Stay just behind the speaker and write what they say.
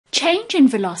change in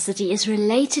velocity is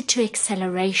related to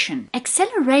acceleration.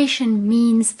 Acceleration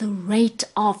means the rate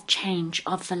of change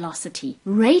of velocity.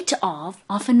 Rate of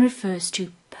often refers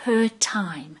to per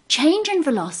time. Change in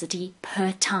velocity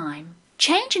per time.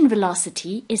 Change in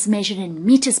velocity is measured in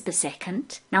meters per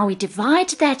second. Now we divide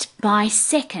that by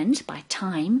second, by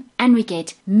time, and we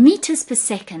get meters per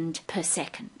second per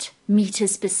second.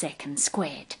 Meters per second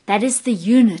squared. That is the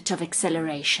unit of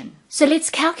acceleration. So let's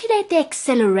calculate the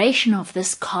acceleration of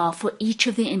this car for each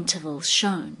of the intervals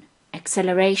shown.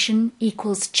 Acceleration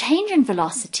equals change in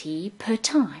velocity per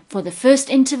time. For the first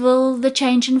interval, the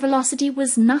change in velocity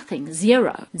was nothing,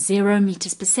 0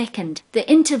 meters per second. The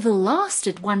interval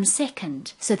lasted 1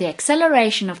 second, so the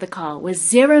acceleration of the car was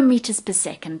 0 meters per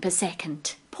second per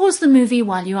second. Pause the movie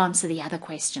while you answer the other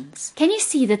questions. Can you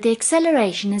see that the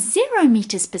acceleration is 0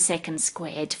 meters per second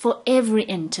squared for every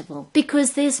interval?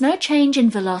 Because there's no change in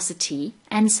velocity,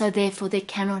 and so therefore there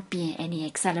cannot be any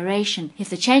acceleration. If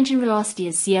the change in velocity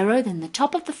is 0, then the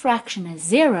top of the fraction is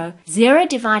 0. 0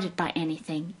 divided by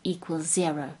anything equals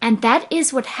 0. And that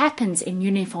is what happens in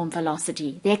uniform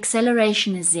velocity. The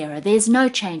acceleration is 0. There's no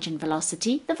change in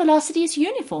velocity. The velocity is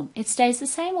uniform. It stays the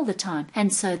same all the time,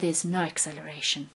 and so there's no acceleration.